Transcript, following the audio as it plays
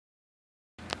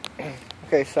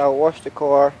Okay, so I washed the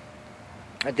car.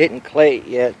 I didn't clay it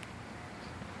yet.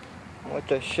 I want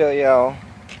to show y'all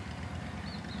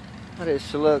how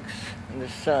this looks in the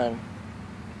sun.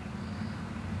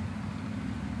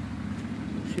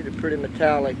 See the pretty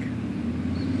metallic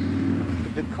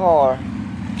of the car.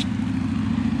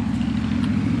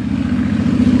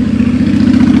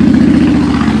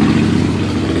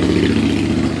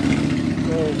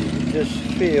 It's just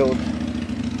filled.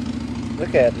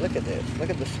 Look at this. Look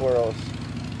at the swirls.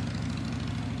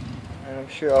 And I'm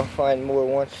sure I'll find more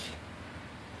once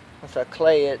I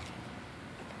clay it.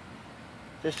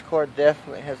 This car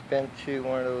definitely has been to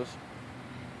one of those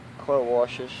car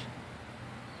washes.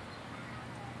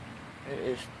 It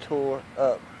is tore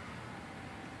up.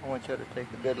 I want you to take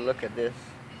a good look at this.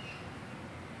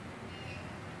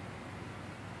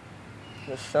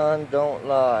 The sun don't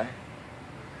lie.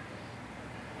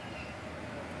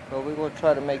 But we're going to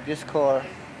try to make this car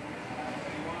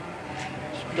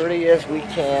as pretty as we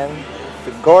can. It's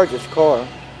a gorgeous car.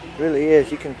 It really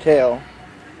is, you can tell.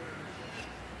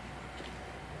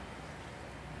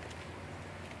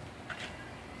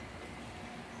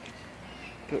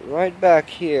 But right back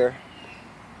here,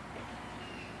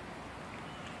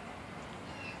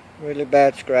 really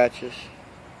bad scratches.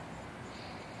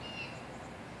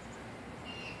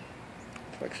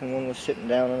 It's like someone was sitting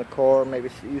down in the car, maybe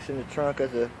using the trunk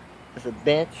as a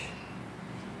bench.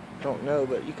 Don't know,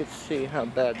 but you could see how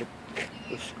bad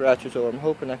the scratches are. I'm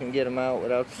hoping I can get them out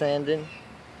without sanding.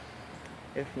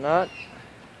 If not,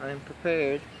 I am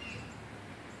prepared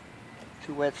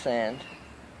to wet sand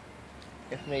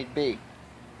if need be.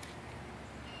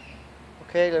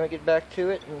 Okay, let me get back to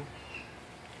it and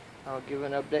I'll give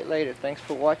an update later. Thanks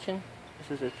for watching.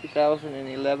 This is a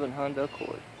 2011 Honda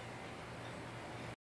Accord.